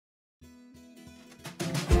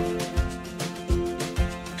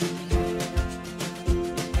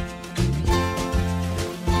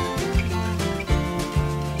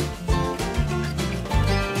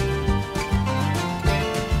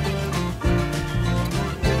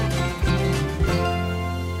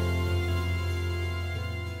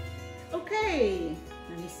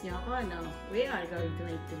Now we are going to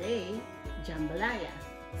make today jambalaya.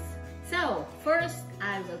 So first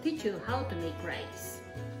I will teach you how to make rice.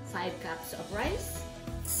 5 cups of rice.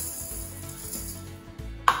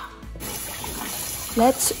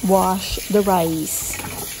 Let's wash the rice.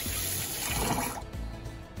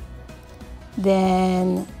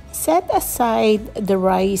 Then set aside the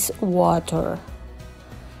rice water.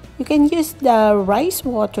 You can use the rice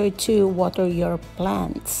water to water your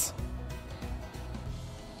plants.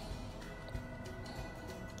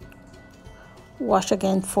 Wash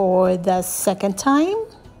again for the second time.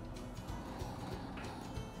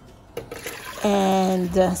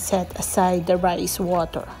 And set aside the rice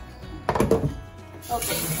water.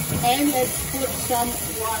 Okay, and let's put some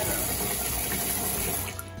water.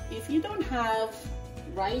 If you don't have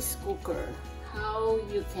rice cooker, how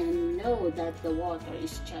you can know that the water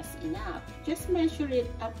is just enough? Just measure it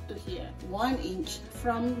up to here, 1 inch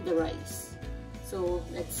from the rice. So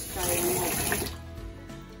let's try another.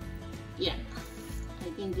 Yeah, I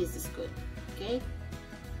think this is good. Okay,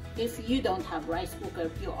 if you don't have rice cooker,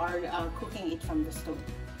 you are cooking it from the stove.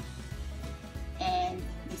 And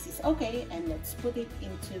this is okay, and let's put it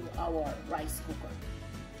into our rice cooker.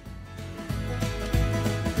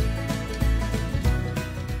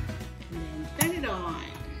 And then turn it on.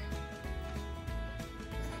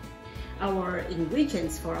 Our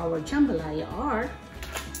ingredients for our jambalaya are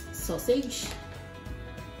sausage,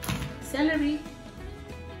 celery,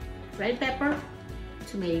 red pepper,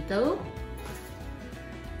 tomato.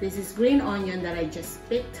 This is green onion that I just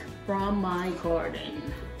picked from my garden.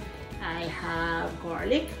 I have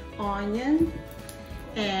garlic, onion,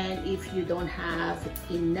 and if you don't have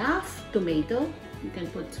enough tomato, you can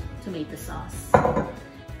put tomato sauce.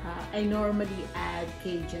 I normally add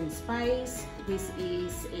Cajun spice. This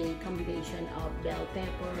is a combination of bell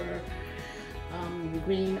pepper,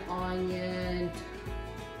 green onion,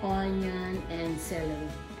 and celery.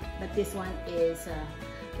 But this one is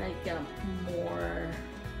more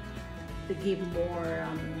to give more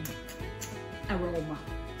aroma.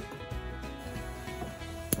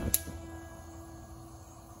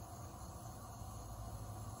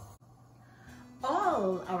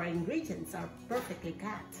 All our ingredients are perfectly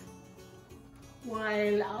cut.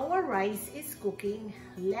 While our rice is cooking,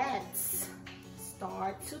 let's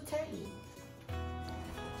start sauteing.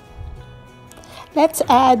 Let's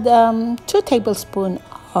add 2 tablespoons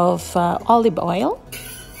of olive oil.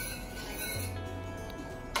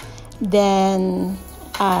 Then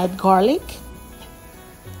add garlic.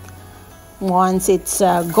 Once it's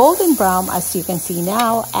golden brown, as you can see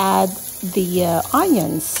now, add the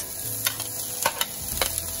onions.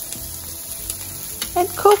 And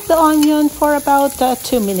cook the onion for about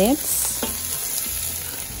 2 minutes.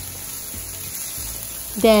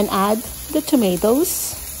 Then add the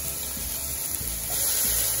tomatoes.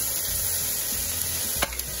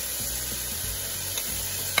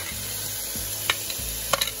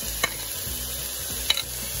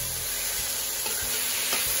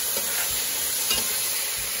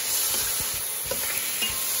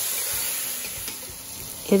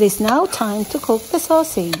 It is now time to cook the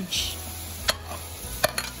sausage.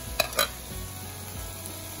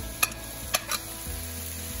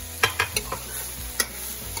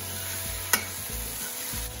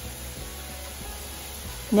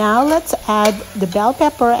 Now let's add the bell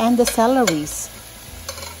pepper and the celeries.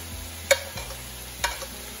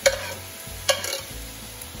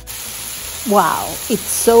 Wow, it's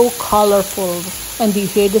so colorful. And do you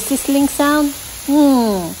hear the sizzling sound?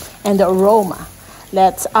 And the aroma.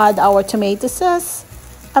 Let's add our tomato sauce,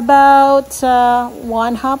 about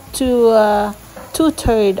 1/2 to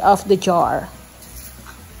 2/3 of the jar.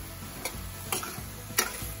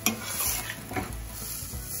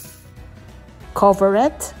 Cover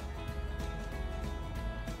it.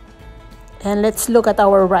 And let's look at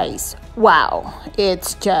our rice. Wow,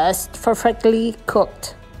 it's just perfectly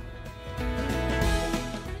cooked.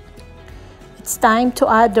 It's time to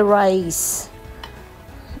add the rice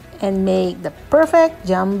and make the perfect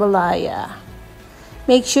jambalaya.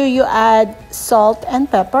 Make sure you add salt and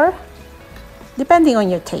pepper, depending on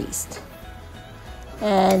your taste.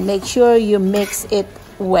 And make sure you mix it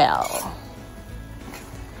well.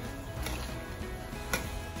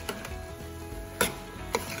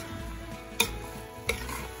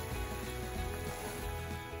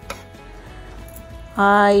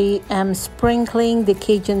 I am sprinkling the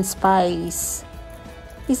Cajun spice.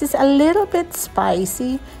 This is a little bit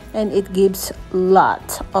spicy and it gives a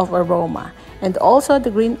lot of aroma. And also the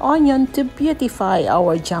green onion to beautify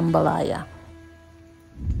our jambalaya.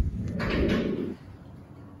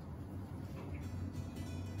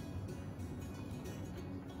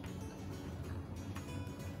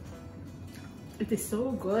 It is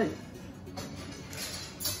so good.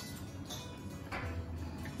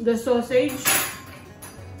 The sausage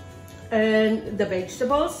and the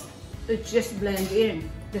vegetables, it just blend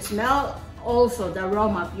in. The smell, also the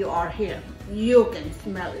aroma, you are here. You can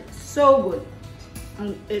smell it. So good.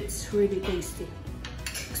 And it's really tasty.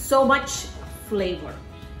 So much flavor.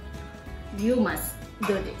 You must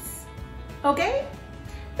do this. Okay?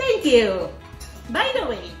 Thank you. By the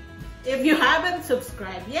way, if you haven't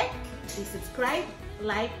subscribed yet, please subscribe,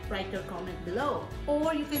 like, write your comment below.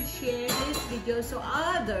 Or you can share this video so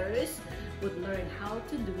others would learn how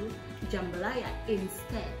to do jambalaya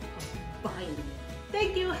instead of buying it.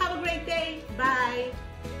 Thank you. Have a great day. Bye.